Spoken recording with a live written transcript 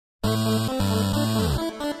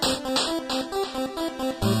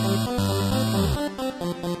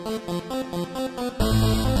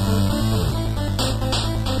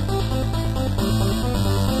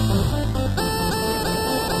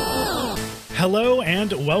Hello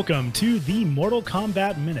and welcome to the Mortal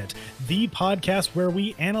Kombat Minute, the podcast where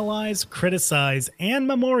we analyze, criticize, and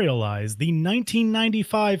memorialize the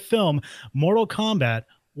 1995 film Mortal Kombat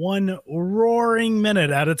one roaring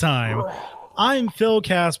minute at a time. I'm Phil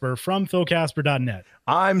Casper from philcasper.net.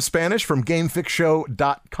 I'm Spanish from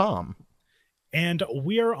GameFixShow.com. And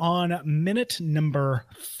we are on minute number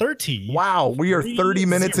 30. Wow, we are 30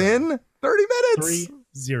 minutes in? 30 minutes!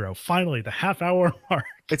 30. Finally, the half-hour mark.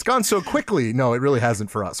 It's gone so quickly. No, it really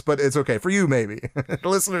hasn't for us, but it's okay. For you, maybe. The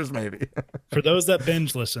listeners, maybe. For those that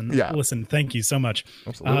binge listen, thank you so much.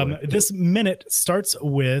 Absolutely. This minute starts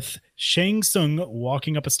with Shang Tsung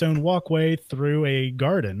walking up a stone walkway through a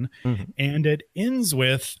garden, and it ends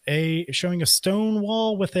with showing a stone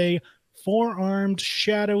wall with a four-armed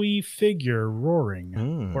shadowy figure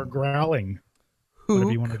roaring or growling.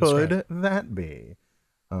 Who could that be?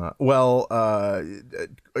 A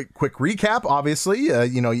quick recap. Obviously,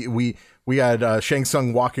 we had Shang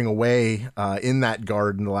Tsung walking away in that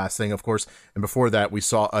garden. The last thing, of course, and before that, we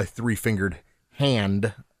saw a three-fingered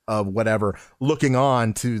hand of whatever looking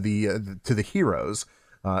on to the heroes.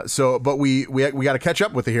 But we got to catch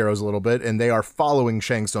up with the heroes a little bit, and they are following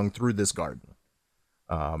Shang Tsung through this garden.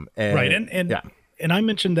 And I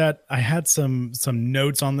mentioned that I had some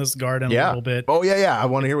notes on this garden a little bit. Oh yeah. I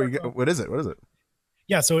want to hear what is it?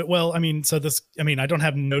 Yeah. I don't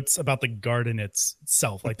have notes about the garden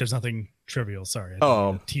itself. Like there's nothing trivial. Sorry.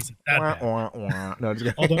 Oh, no,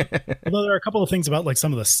 although there are a couple of things about like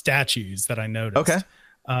some of the statues that I noticed. Okay.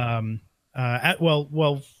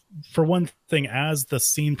 For one thing, as the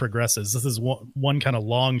scene progresses, this is one kind of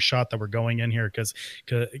long shot that we're going in here because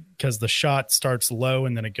the shot starts low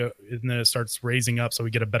and then it starts raising up, so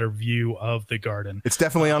we get a better view of the garden. It's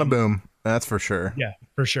definitely on a boom, that's for sure. Yeah,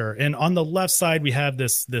 for sure. And on the left side, we have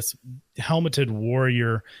this helmeted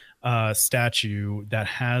warrior statue that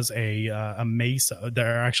has a mace.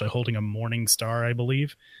 They're actually holding a morning star, I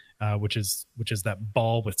believe. Which is that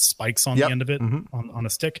ball with spikes on the end of it on a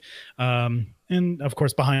stick. And of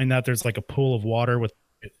course, behind that, there's like a pool of water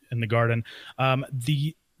in the garden.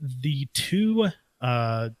 The two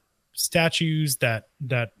statues that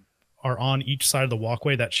are on each side of the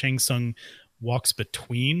walkway that Shang Tsung walks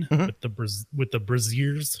between with the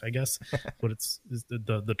braziers, I guess, what is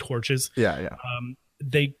the torches. Yeah.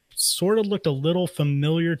 They sort of looked a little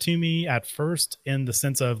familiar to me at first in the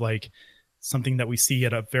sense of like something that we see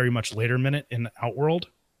at a very much later minute in Outworld,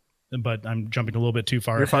 but I'm jumping a little bit too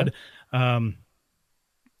far ahead.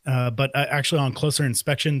 But actually on closer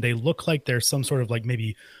inspection, they look like they're some sort of like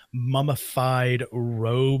maybe mummified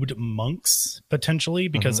robed monks potentially,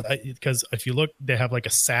 because if you look, they have like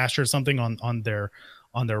a sash or something on their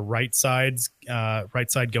right side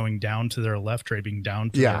going down to their left, draping down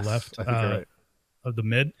to their left of the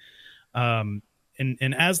mid.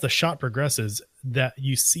 And as the shot progresses, that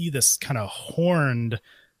you see this kind of horned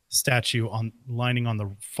statue lining on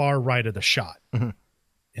the far right of the shot. And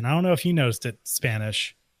I don't know if you noticed it,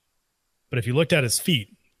 Spanish, but if you looked at his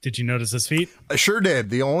feet, did you notice his feet? I sure did.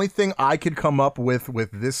 The only thing I could come up with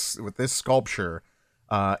this sculpture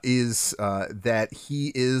is that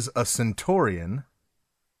he is a Centaurian.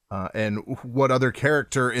 And what other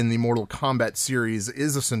character in the Mortal Kombat series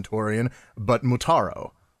is a Centaurian but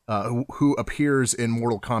Mutaro? Who appears in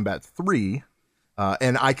Mortal Kombat 3,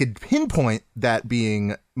 and I could pinpoint that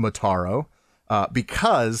being Mutaro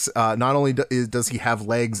because not only does he have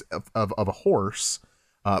legs of a horse,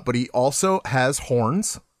 but he also has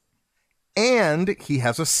horns, and he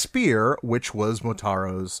has a spear, which was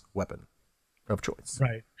Mutaro's weapon of choice.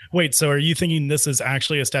 Right. Wait, so are you thinking this is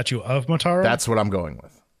actually a statue of Mutaro? That's what I'm going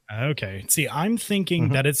with. Okay. See, I'm thinking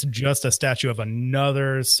that it's just a statue of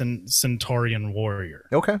another Centaurian warrior.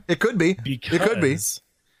 Okay, it could be.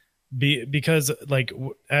 Because like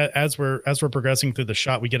as we're progressing through the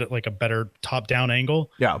shot, we get like a better top-down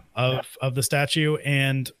angle of the statue.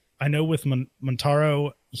 And I know with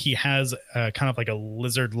Mutaro, he has kind of like a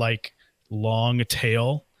lizard-like long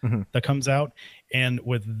tail that comes out, and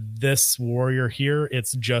with this warrior here,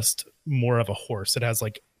 it's just more of a horse. It has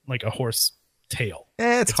like a horse tail.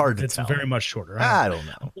 It's hard to tell. It's very much shorter. I don't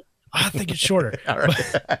know. I think it's shorter.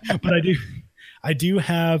 but I do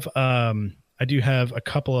have a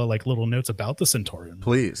couple of like little notes about the Centaurian.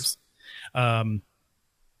 Please.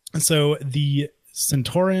 So the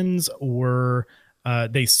Centaurians were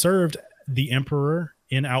they served the Emperor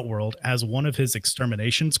in Outworld as one of his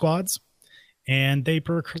extermination squads, and they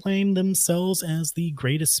proclaimed themselves as the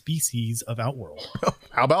greatest species of Outworld.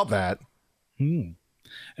 How about that?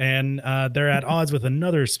 And they're at odds with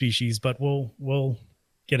another species, but we'll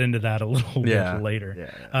get into that a little bit later.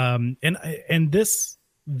 Yeah. And this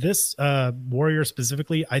this warrior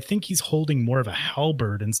specifically, I think he's holding more of a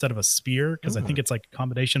halberd instead of a spear, because I think it's like a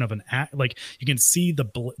combination of an axe. Like you can see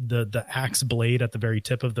the axe blade at the very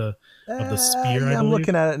tip of the spear. Yeah, I'm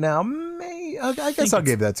looking at it now. I guess I'll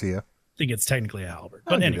give that to you. I think it's technically a halberd,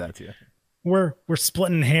 but anyway, that to you. we're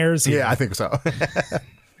splitting hairs here. Yeah, I think so.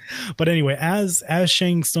 But anyway, as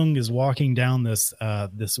Shang Tsung is walking down this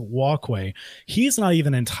walkway, he's not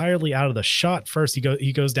even entirely out of the shot. First,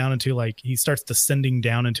 he goes down into he starts descending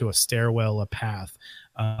down into a stairwell, a path,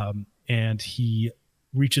 and he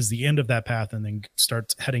reaches the end of that path and then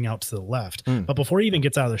starts heading out to the left. But before he even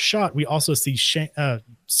gets out of the shot, we also see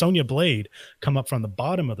Sonya Blade come up from the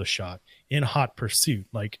bottom of the shot in hot pursuit.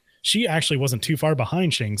 Like she actually wasn't too far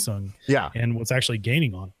behind Shang Tsung, and was actually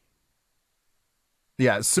gaining on him.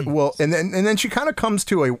 Yeah, so, well, and then she kind of comes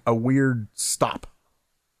to a weird stop,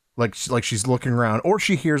 like she's looking around, or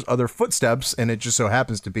she hears other footsteps, and it just so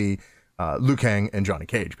happens to be Liu Kang and Johnny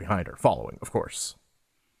Cage behind her, following, of course.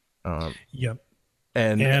 Yep.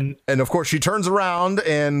 And of course she turns around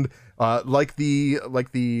and like the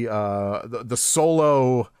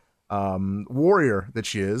solo warrior that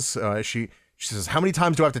she is, she says, "How many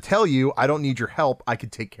times do I have to tell you? I don't need your help. I can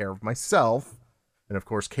take care of myself." And of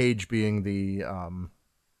course, Cage being the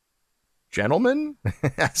gentleman,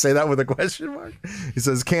 I say that with a question mark. He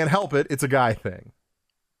says, "Can't help it. It's a guy thing."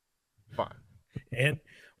 Fine. And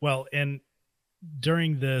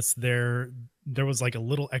during this, there was like a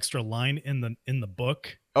little extra line in the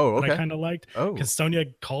book. Oh, okay. That I kind of liked. Oh, because Sonya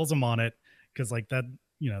calls him on it, because like that,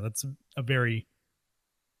 that's a very,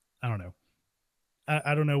 I don't know.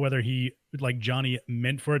 I don't know whether he, like Johnny,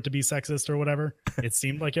 meant for it to be sexist or whatever. It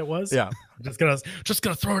seemed like it was. Yeah. Just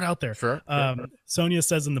gonna throw it out there. Sure. Sonya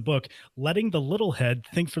says in the book, "Letting the little head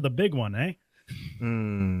think for the big one, eh?"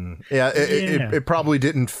 Yeah. It probably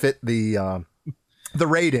didn't fit the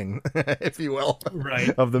rating, if you will,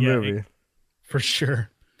 right, of the movie. For sure.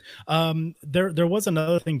 There was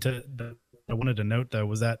another thing that I wanted to note, though,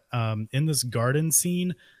 was that in this garden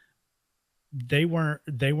scene, they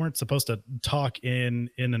weren't supposed to talk in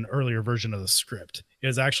an earlier version of the script. It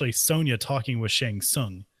was actually Sonya talking with Shang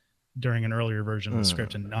Tsung during an earlier version of the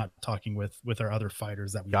script, and not talking with our other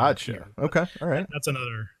fighters that we gotcha. Okay, all right. That's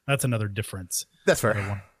another difference. That's fair. I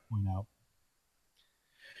want to point out.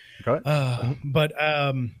 Go ahead.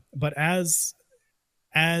 But as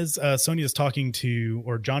Sonya's talking to,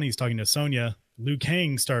 or Johnny's talking to Sonya, Liu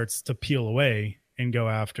Kang starts to peel away and go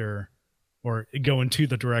after, or go into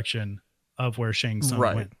the direction of where Shang Tsung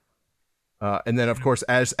went. And then, of course,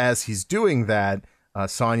 as he's doing that,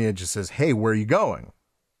 Sonya just says, "Hey, where are you going?"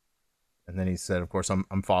 And then he said, "Of course,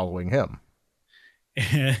 I'm following him."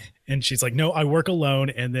 And she's like, "No, I work alone."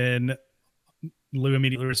 And then Liu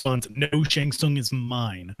immediately responds, "No, Shang Tsung is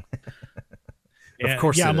mine." Of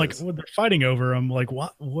course, yeah. I'm like, well, they're fighting over him. Like,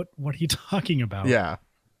 what are you talking about? Yeah.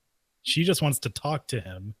 She just wants to talk to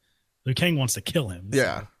him. Liu Kang wants to kill him.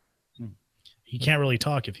 Yeah. So he can't really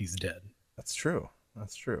talk if he's dead. That's true.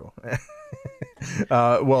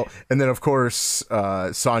 Well, and then of course,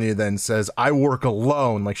 Sonya then says, "I work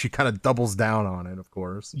alone." Like she kind of doubles down on it, of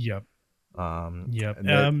course. Yep. Yep.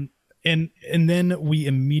 And then we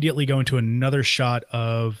immediately go into another shot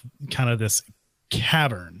of kind of this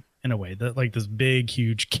cavern, in a way, that like this big,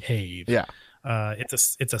 huge cave. Yeah.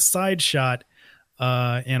 It's a side shot,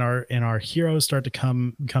 and our heroes start to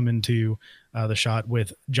come into the shot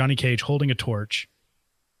with Johnny Cage holding a torch,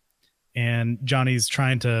 and Johnny's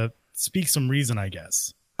trying to speak some reason, I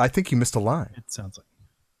guess. I think you missed a line. It sounds like.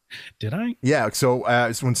 Did I? Yeah. So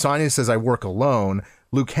when Sonya says, "I work alone,"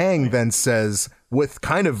 Liu Kang then says, with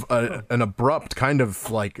kind of an abrupt, kind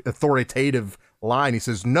of like authoritative line, he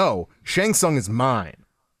says, "No, Shang Tsung is mine."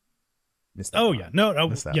 Oh yeah, no,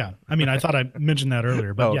 yeah. I mean, I thought I mentioned that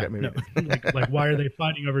earlier, but okay, yeah, no. like why are they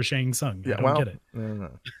fighting over Shang Tsung? I don't get it.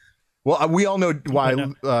 No. Well, we all know why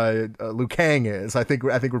Liu Kang is. I think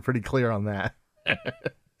we're pretty clear on that.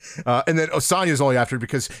 And then Sonya's only after it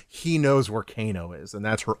because he knows where Kano is, and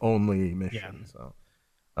that's her only mission. Yeah. So,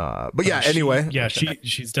 but yeah, anyway,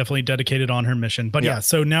 she's definitely dedicated on her mission. But yeah,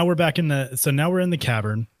 so now we're back in the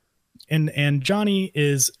cavern, and Johnny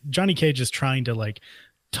Cage is trying to like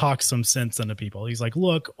talk some sense into people. He's like,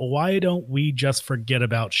 "Look, why don't we just forget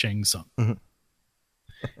about Shang Tsung?" Mm-hmm.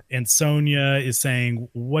 And Sonya is saying,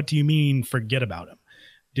 "What do you mean forget about him?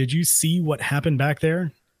 Did you see what happened back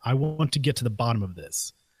there? I want to get to the bottom of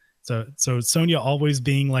this." So Sonya always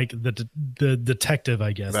being like the detective,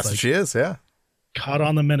 I guess. That's like, what she is, yeah. Caught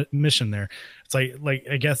on the mission there. It's like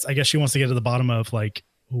I guess she wants to get to the bottom of like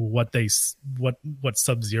what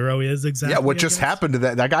Sub-Zero is exactly. Yeah, what just happened to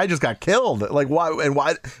that guy? Just got killed. Like,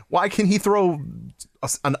 why can he throw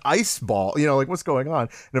an ice ball? You know, like, what's going on?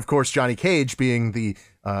 And of course, Johnny Cage, being the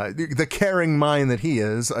caring mind that he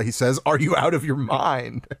is, he says, "Are you out of your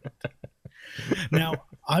mind?" Now,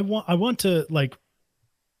 I want to like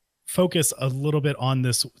focus a little bit on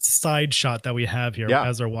this side shot that we have here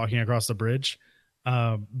as they're walking across the bridge,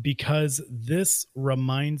 because this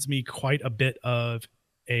reminds me quite a bit of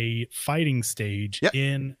a fighting stage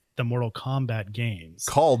in the Mortal Kombat games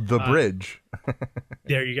called The Bridge.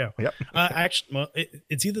 There you go. Yep. Actually, well,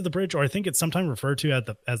 it's either the bridge, or I think it's sometimes referred to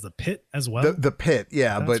as the pit as well. The pit,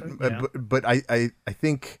 yeah. But I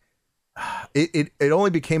think it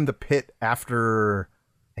only became the pit after,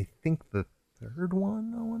 I think, the third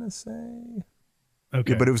one, I want to say.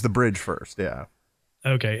 Okay. Yeah, but it was the bridge first, yeah.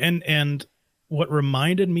 Okay. And what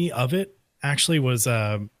reminded me of it actually was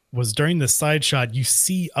during the side shot, you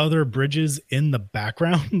see other bridges in the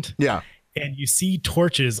background. Yeah. And you see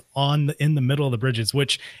torches in the middle of the bridges,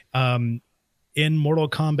 which in Mortal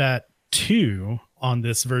Kombat 2 on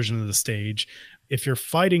this version of the stage, if you're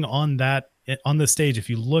fighting on the stage, if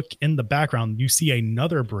you look in the background, you see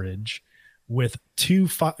another bridge with two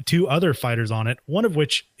other fighters on it, one of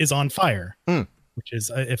which is on fire, which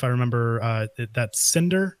is, if I remember, that's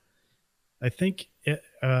Cinder, I think,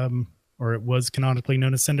 or it was canonically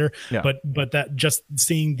known as Cinder. Yeah. But that, just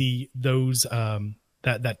seeing those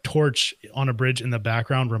that torch on a bridge in the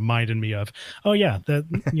background reminded me of,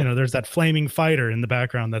 there's that flaming fighter in the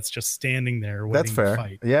background that's just standing there waiting that's fair. To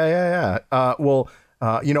fight. Yeah.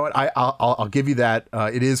 You know what? I'll give you that.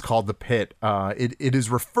 It is called the pit. It is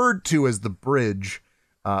referred to as the bridge,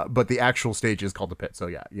 but the actual stage is called the pit. So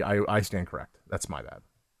yeah, I stand correct. That's my bad.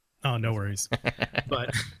 Oh, no worries.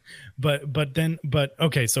 but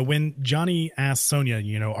okay. So when Johnny asks Sonya,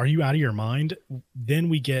 are you out of your mind? Then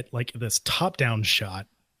we get like this top down shot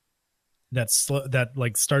that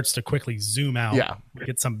starts to quickly zoom out. Yeah. We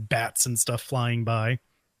get some bats and stuff flying by.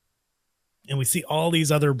 And we see all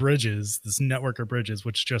these other bridges, this network of bridges,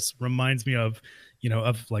 which just reminds me of,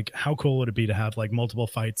 of like, how cool would it be to have like multiple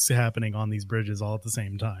fights happening on these bridges all at the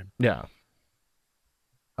same time? Yeah.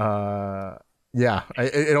 Yeah.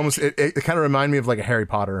 It almost, it kind of reminded me of like a Harry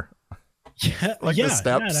Potter. Yeah. Like the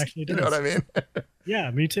steps. Yeah, it actually does. You know what I mean? Yeah,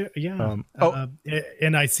 me too. Yeah.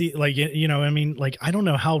 And I see, like, I mean, like, I don't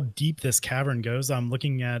know how deep this cavern goes. I'm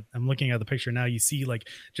looking at the picture now. You see like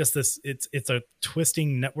just this, it's a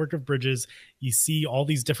twisting network of bridges. You see all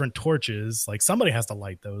these different torches. Like somebody has to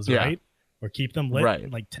light those, right? Or keep them lit,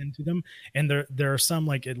 and like tend to them. And there are some,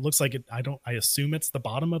 like, it looks like I assume it's the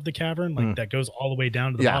bottom of the cavern, like that goes all the way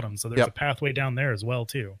down to the bottom. So there's a pathway down there as well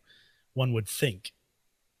too, one would think.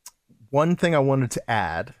 One thing I wanted to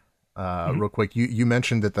add real quick, you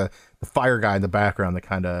mentioned that the fire guy in the background that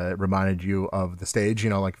kind of reminded you of the stage,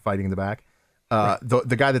 like fighting in the back.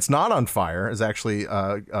 The guy that's not on fire is actually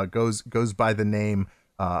goes by the name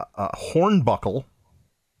Hornbuckle.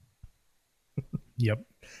 Yep.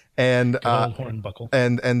 And Hornbuckle.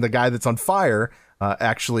 And the guy that's on fire,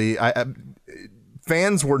 actually,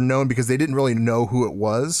 fans were known because they didn't really know who it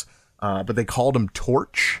was, but they called him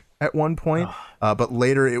Torch at one point. But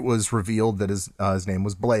later it was revealed that his name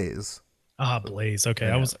was Blaze. Blaze. Okay,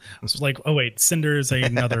 yeah. I was like, oh wait, Cinder is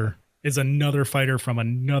another fighter from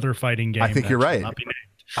another fighting game. I think you're right.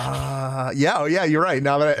 Yeah, you're right.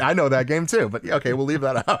 Now that I know that game too, but okay, we'll leave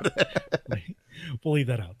that out. We'll leave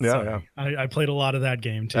that out. Yeah. I played a lot of that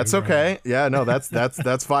game too. That's okay. Yeah, no, that's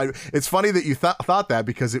fine. It's funny that you thought that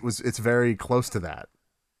because it's very close to that.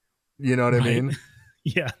 You know what I mean?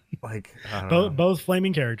 Yeah. Like both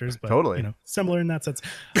flaming characters, but totally, similar in that sense.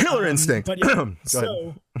 Killer Instinct. But yeah,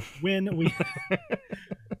 so when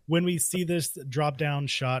we see this drop down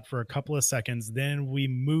shot for a couple of seconds, then we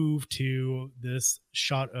move to this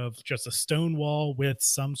shot of just a stone wall with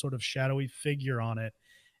some sort of shadowy figure on it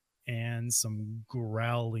and some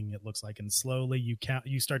growling, it looks like, and slowly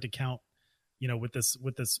you start to count, with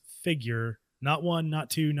this figure, not one,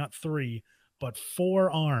 not two, not three, but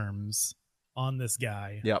 4 arms on this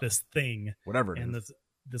guy, this thing, whatever it and is.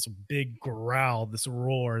 This big growl, this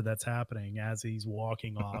roar that's happening as he's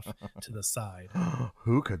walking off to the side.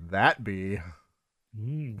 Who could that be?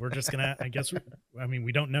 We're just gonna, I guess.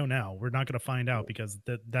 We don't know now. We're not gonna find out because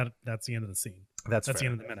that's the end of the scene. That's the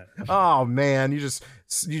end of the minute. Oh man, you just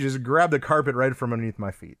grabbed the carpet right from underneath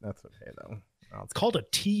my feet. That's okay though. It's called a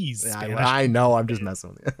tease. Yeah, I know. I'm just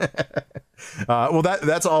messing with you. Well,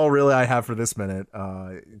 that's all really I have for this minute.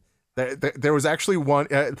 There was actually one.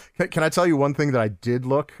 Can I tell you one thing that I did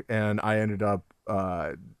look and I ended up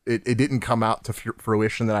it didn't come out to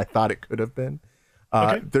fruition that I thought it could have been.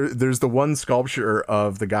 There's the one sculpture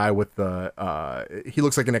of the guy with the he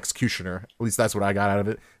looks like an executioner. At least that's what I got out of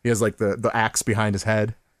it. He has like the axe behind his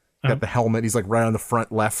head, got the helmet. He's like right on the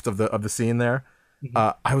front left of the scene there.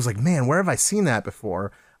 I was like, man, where have I seen that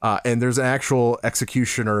before? And there's an actual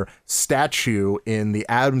executioner statue in the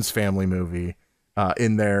Addams Family movie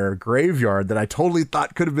in their graveyard that I totally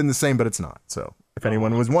thought could have been the same, but it's not. So if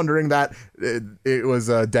anyone was wondering that, it was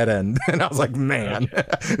a dead end. And I was like, man,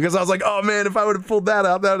 because I was like, oh man, if I would have pulled that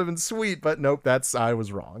out, that would have been sweet. But nope, I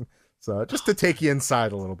was wrong. So just to take you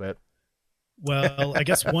inside a little bit. Well, I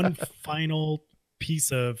guess one final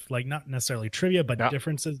piece of like not necessarily trivia, but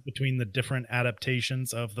differences between the different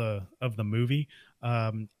adaptations of the movie.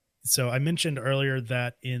 So I mentioned earlier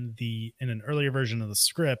that in an earlier version of the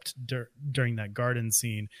script during that garden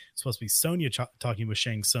scene, it's supposed to be Sonya talking with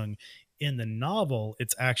Shang Tsung. In the novel,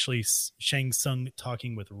 it's actually Shang Tsung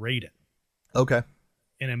talking with Raiden. Okay.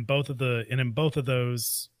 And in both of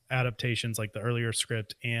those adaptations, like the earlier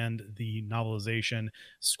script and the novelization,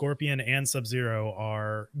 Scorpion and Sub-Zero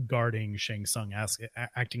are guarding Shang Tsung,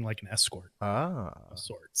 acting like an escort of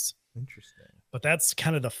sorts. Interesting. But that's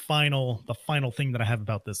kind of the final thing that I have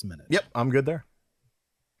about this minute. Yep, I'm good there.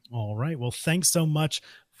 All right. Well, thanks so much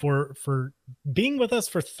for being with us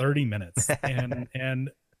for 30 minutes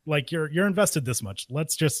and like you're invested this much.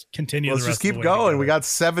 Let's just continue. Let's just keep going. We got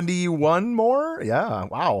 71 more. Yeah.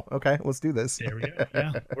 Wow. Okay. Let's do this. There we go.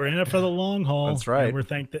 Yeah. We're in it for the long haul. That's right.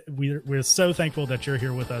 We're so thankful that you're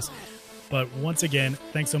here with us. But once again,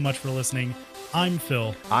 thanks so much for listening. I'm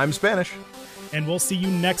Phil. I'm Spanish. And we'll see you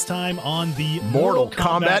next time on the Mortal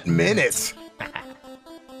Kombat Minute.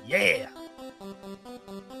 Yeah.